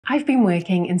I've been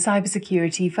working in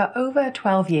cybersecurity for over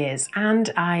 12 years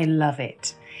and I love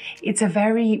it. It's a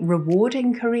very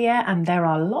rewarding career and there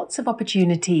are lots of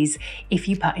opportunities if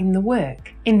you put in the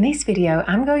work. In this video,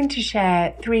 I'm going to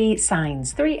share 3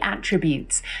 signs, 3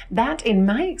 attributes that in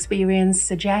my experience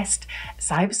suggest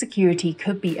cybersecurity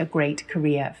could be a great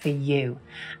career for you.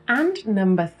 And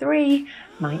number 3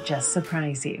 might just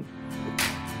surprise you.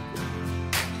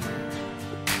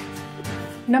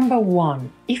 Number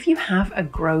 1, if you have a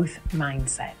growth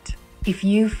mindset. If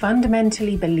you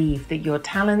fundamentally believe that your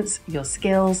talents, your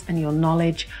skills, and your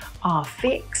knowledge are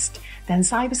fixed, then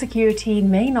cybersecurity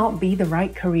may not be the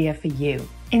right career for you.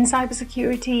 In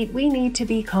cybersecurity, we need to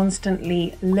be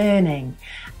constantly learning.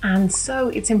 And so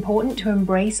it's important to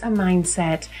embrace a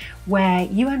mindset where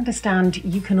you understand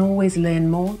you can always learn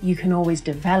more, you can always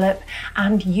develop,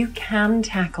 and you can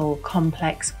tackle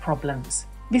complex problems.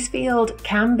 This field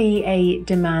can be a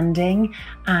demanding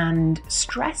and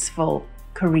stressful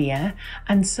career,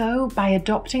 and so by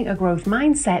adopting a growth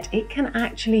mindset, it can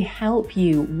actually help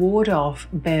you ward off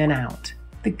burnout.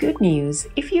 The good news,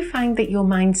 if you find that your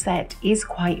mindset is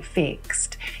quite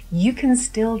fixed, you can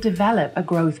still develop a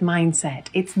growth mindset.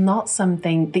 It's not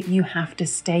something that you have to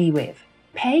stay with.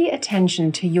 Pay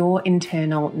attention to your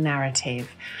internal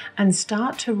narrative and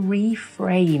start to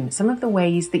reframe some of the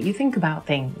ways that you think about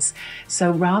things.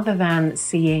 So rather than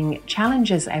seeing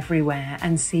challenges everywhere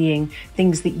and seeing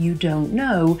things that you don't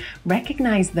know,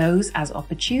 recognize those as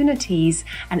opportunities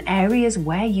and areas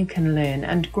where you can learn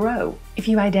and grow. If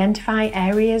you identify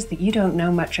areas that you don't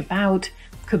know much about,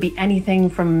 could be anything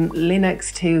from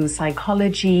Linux to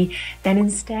psychology, then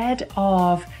instead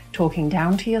of talking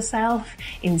down to yourself,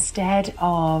 instead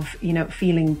of,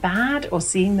 feeling bad or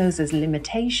seeing those as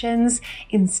limitations,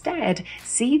 instead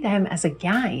see them as a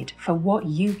guide for what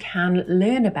you can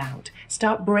learn about.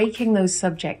 Start breaking those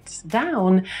subjects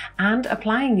down and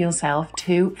applying yourself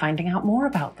to finding out more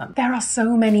about them. There are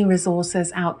so many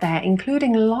resources out there,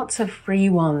 including lots of free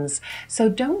ones. So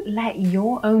don't let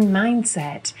your own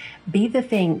mindset be the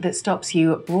thing that stops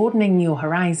you broadening your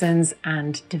horizons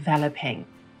and developing.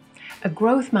 A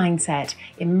growth mindset,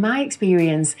 in my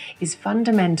experience, is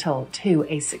fundamental to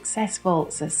a successful,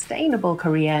 sustainable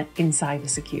career in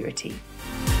cybersecurity.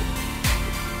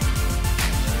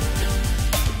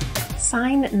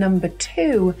 Sign number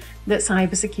 2 that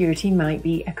cybersecurity might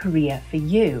be a career for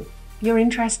you. You're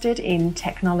interested in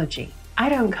technology. I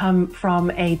don't come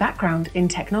from a background in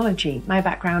technology. My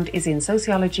background is in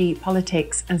sociology,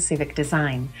 politics, and civic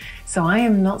design. So I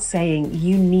am not saying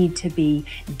you need to be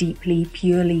deeply,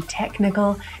 purely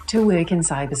technical to work in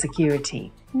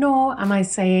cybersecurity. Nor am I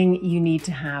saying you need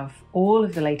to have all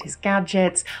of the latest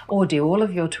gadgets or do all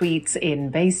of your tweets in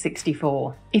base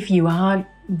 64. If you are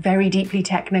very deeply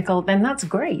technical, then that's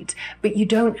great, but you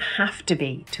don't have to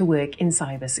be to work in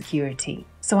cybersecurity.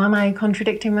 So am I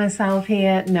contradicting myself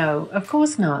here? No, of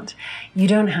course not. You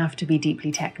don't have to be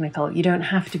deeply technical. You don't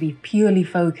have to be purely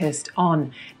focused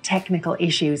on technical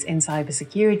issues in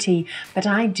cybersecurity, but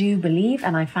I do believe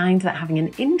and I find that having an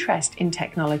interest in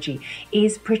technology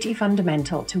is pretty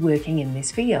fundamental to working in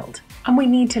this field. And we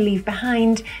need to leave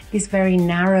behind this very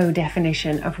narrow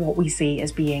definition of what we see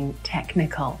as being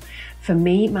technical. For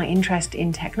me, my interest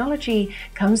in technology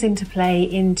comes into play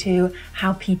into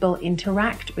how people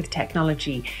interact with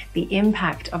technology, the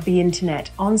impact of the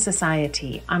internet on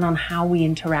society and on how we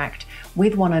interact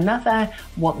with one another,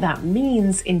 what that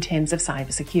means in terms of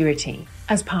cybersecurity.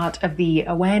 As part of the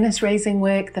awareness raising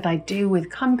work that I do with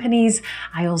companies,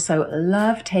 I also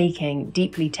love taking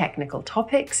deeply technical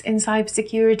topics in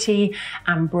cybersecurity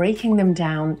and breaking them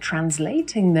down,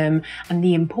 translating them, and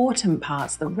the important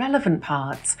parts, the relevant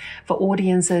parts, for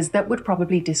audiences that would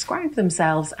probably describe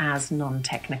themselves as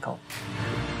non-technical.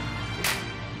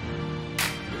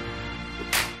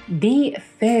 The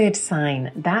 3rd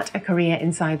sign that a career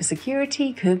in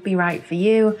cybersecurity could be right for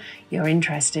you, you're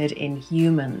interested in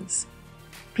humans.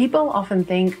 People often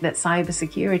think that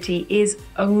cybersecurity is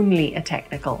only a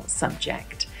technical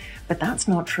subject, but that's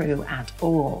not true at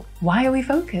all. Why are we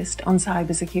focused on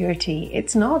cybersecurity?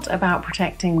 It's not about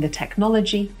protecting the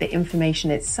technology, the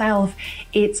information itself.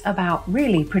 It's about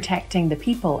really protecting the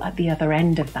people at the other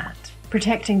end of that.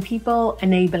 Protecting people,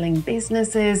 enabling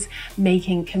businesses,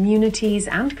 making communities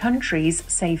and countries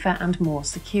safer and more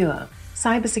secure.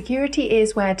 Cybersecurity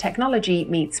is where technology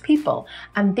meets people,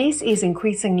 and this is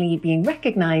increasingly being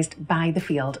recognized by the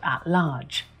field at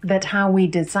large. That how we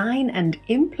design and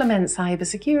implement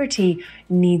cybersecurity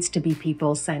needs to be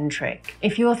people-centric.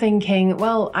 If you're thinking,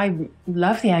 well, I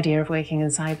love the idea of working in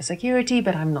cybersecurity,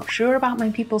 but I'm not sure about my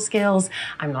people skills,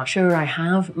 I'm not sure I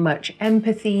have much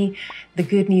empathy, the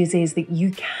good news is that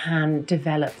you can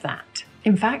develop that.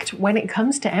 In fact, when it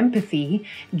comes to empathy,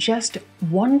 just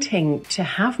wanting to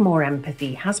have more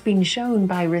empathy has been shown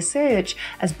by research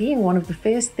as being one of the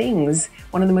first things,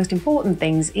 one of the most important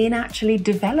things in actually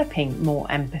developing more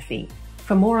empathy.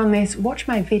 For more on this, watch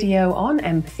my video on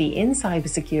empathy in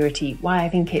cybersecurity, why I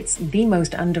think it's the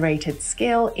most underrated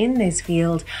skill in this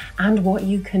field, and what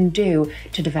you can do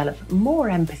to develop more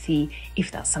empathy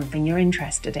if that's something you're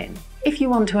interested in. If you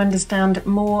want to understand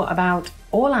more about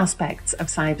all aspects of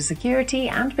cybersecurity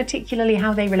and particularly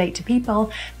how they relate to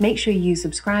people, make sure you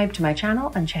subscribe to my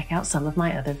channel and check out some of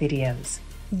my other videos.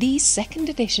 The second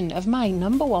edition of my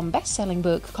 #1 best-selling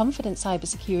book, Confident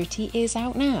Cybersecurity, is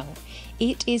out now.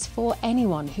 It is for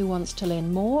anyone who wants to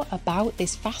learn more about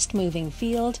this fast-moving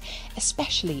field,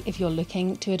 especially if you're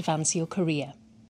looking to advance your career.